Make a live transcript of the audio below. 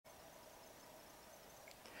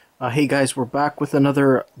Hey guys, we're back with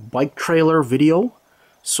another bike trailer video.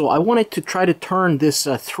 So I wanted to try to turn this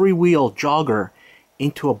three-wheel jogger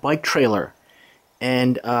into a bike trailer.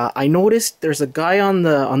 And I noticed there's a guy on the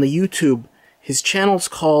YouTube. His channel's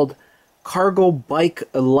called Cargo Bike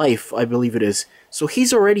Life, I believe it is. So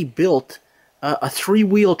he's already built a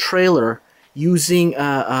three-wheel trailer using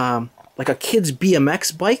like a kid's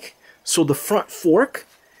BMX bike. So the front fork,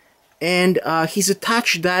 and he's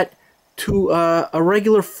attached that to a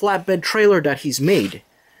regular flatbed trailer that he's made.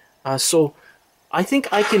 So I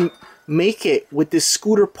think I can make it with this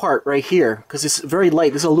scooter part right here, because it's very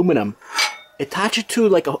light. This is aluminum. Attach it to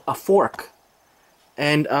like a fork,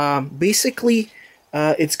 and basically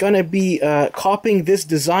it's gonna be copying this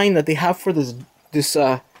design that they have for this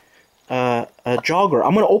jogger.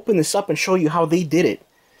 I'm gonna open this up and show you how they did it,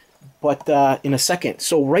 but in a second.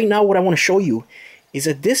 So right now what I want to show you is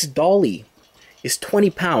that this dolly is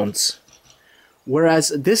 20 pounds, whereas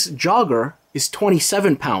this jogger is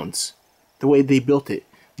 27 pounds, the way they built it.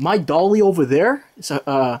 My dolly over there is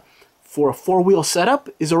for a four-wheel setup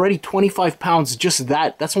is already 25 pounds, just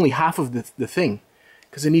that. That's only half of the thing,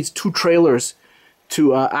 because it needs two trailers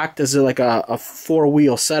to act as like a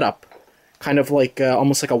four-wheel setup, kind of like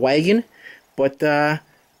almost like a wagon. But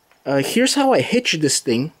here's how I hitch this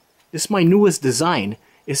thing. This is my newest design.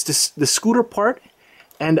 It's the scooter part,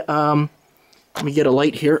 and let me get a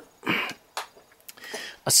light here.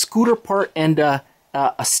 A scooter part and a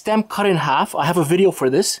stem cut in half. I have a video for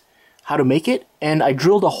this, how to make it, and I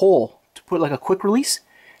drilled a hole to put like a quick release.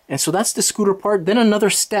 And so that's the scooter part, then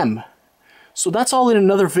another stem. So that's all in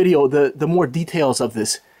another video, the more details of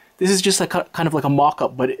this. This is just like kind of like a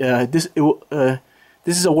mock-up, but this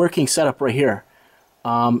is a working setup right here.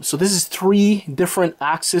 So this is three different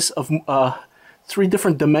axes of three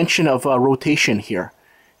different dimension of rotation here,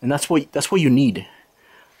 and that's what you need.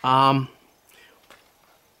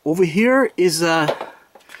 Over here is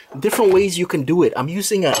different ways you can do it. I'm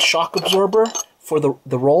using a shock absorber for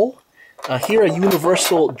the roll. Here a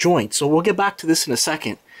universal joint. So we'll get back to this in a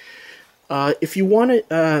second. If you want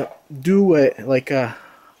to do like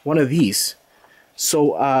one of these,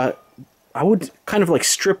 so I would kind of like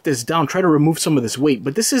strip this down, try to remove some of this weight.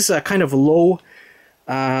 But this is kind of low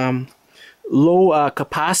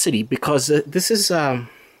capacity, because this is a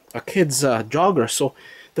kid's jogger. So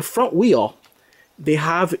the front wheel they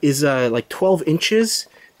have is like 12 inches.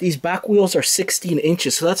 These back wheels are 16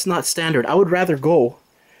 inches, so that's not standard. I would rather go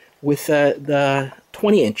with the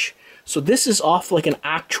 20 inch. So this is off like an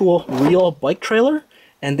actual real bike trailer,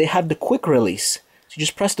 and they have the quick release. So you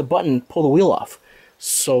just press the button and pull the wheel off.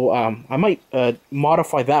 So I might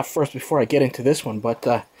modify that first before I get into this one, but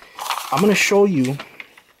I'm going to show you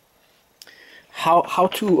how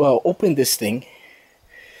to open this thing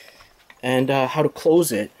and how to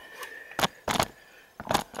close it.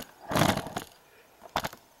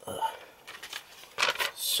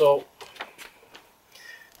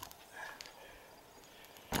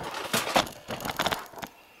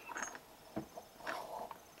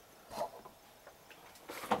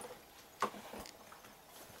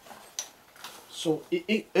 So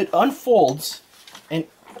it unfolds and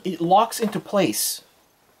it locks into place,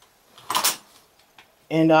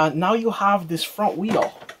 and now you have this front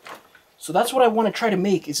wheel. So that's what I want to try to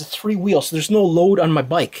make, is a three-wheel, so there's no load on my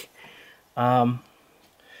bike.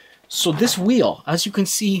 So this wheel, as you can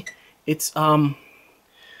see, it's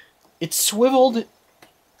swiveled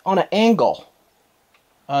on an angle.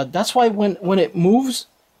 That's why when it moves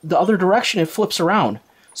the other direction, it flips around.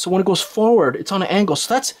 So when it goes forward, it's on an angle.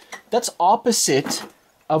 So that's opposite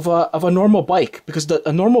of a normal bike, because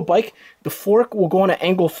a normal bike, the fork will go on an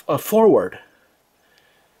angle forward,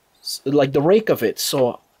 like the rake of it.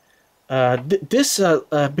 So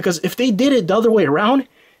because if they did it the other way around,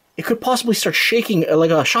 it could possibly start shaking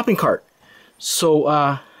like a shopping cart. So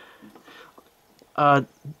I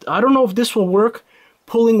don't know if this will work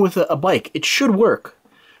pulling with a bike. It should work,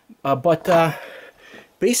 but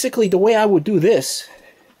basically the way I would do this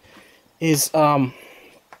is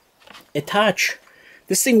attach.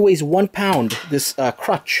 This thing weighs 1 pound, this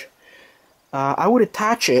crutch. I would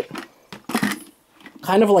attach it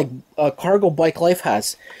kind of like Cargo Bike Life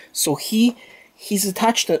has. So he's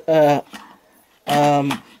attached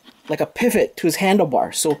like a pivot to his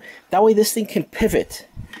handlebar, so that way this thing can pivot.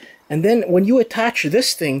 And then when you attach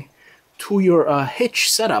this thing to your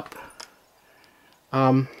hitch setup,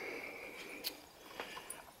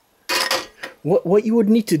 what you would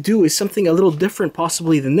need to do is something a little different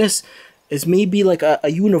possibly than this, is maybe like a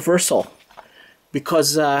universal,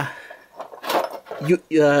 because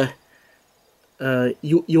you'll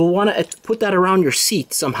want to put that around your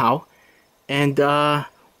seat somehow, and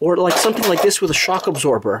or like something like this with a shock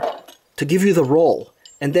absorber to give you the roll,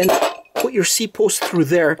 and then put your C-post through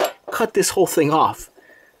there, cut this whole thing off.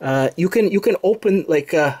 You can open,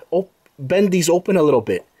 like, bend these open a little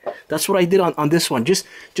bit. That's what I did on this one.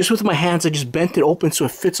 Just with my hands, I just bent it open so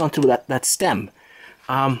it fits onto that stem.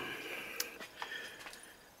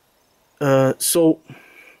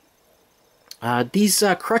 These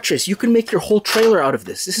crutches, you can make your whole trailer out of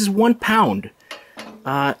this. This is 1 pound.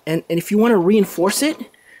 And if you want to reinforce it,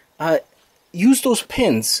 use those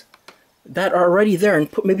pins that are already there,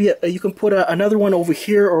 and put maybe you can put another one over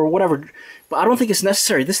here or whatever. But I don't think it's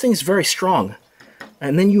necessary. This thing is very strong.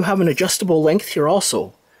 And then you have an adjustable length here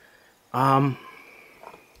also.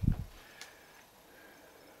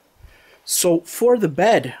 So for the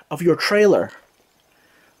bed of your trailer,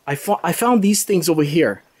 I found these things over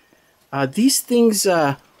here. These things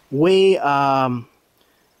weigh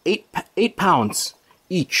 8 pounds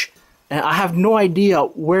each, and I have no idea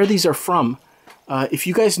where these are from. If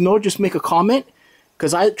you guys know, just make a comment,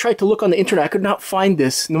 because I tried to look on the internet. I could not find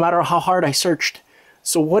this, no matter how hard I searched.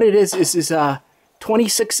 So what it is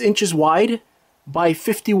 26 inches wide by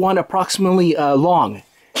 51 approximately long,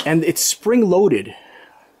 and it's spring loaded.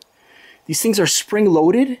 These things are spring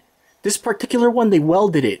loaded. This particular one, they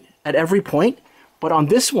welded it at every point, but on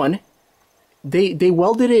this one, they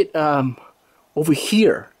welded it over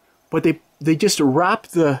here, but they just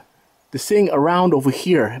wrapped the thing around over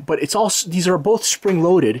here. But it's all, these are both spring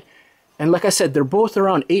loaded, and like I said, they're both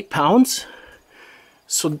around 8 pounds.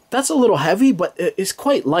 So that's a little heavy, but it's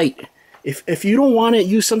quite light. If you don't want to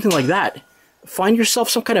use something like that, find yourself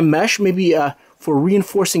some kind of mesh, maybe for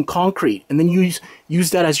reinforcing concrete, and then use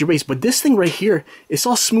that as your base. But this thing right here, it's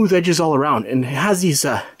all smooth edges all around, and it has these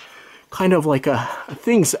kind of like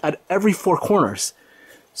things at every 4 corners.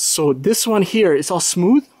 So this one here is all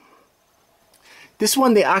smooth. This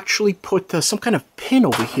one, they actually put some kind of pin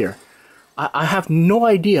over here. I have no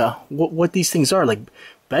idea what these things are, like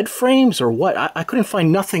bed frames or what. I couldn't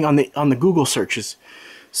find nothing on the Google searches.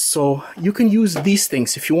 So you can use these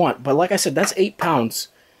things if you want, but like I said, that's 8 pounds.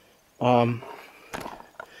 Also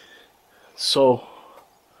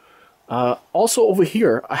over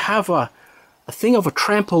here, I have a thing of a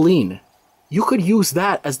trampoline. You could use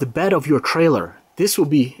that as the bed of your trailer. This will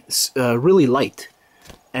be really light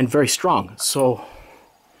and very strong. So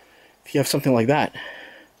if you have something like that,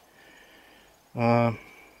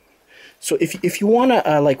 so if you want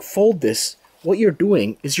to like fold this, what you're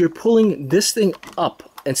doing is you're pulling this thing up,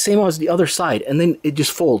 and same as the other side, and then it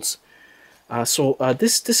just folds.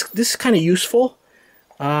 This is kind of useful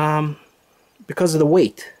because of the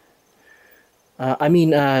weight.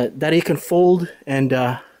 That it can fold, and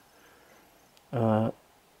that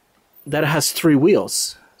it has 3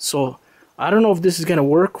 wheels. So I don't know if this is gonna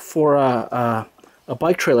work for a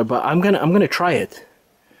bike trailer, but I'm gonna try it,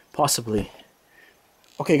 possibly.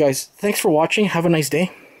 Okay guys, thanks for watching. Have a nice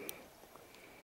day.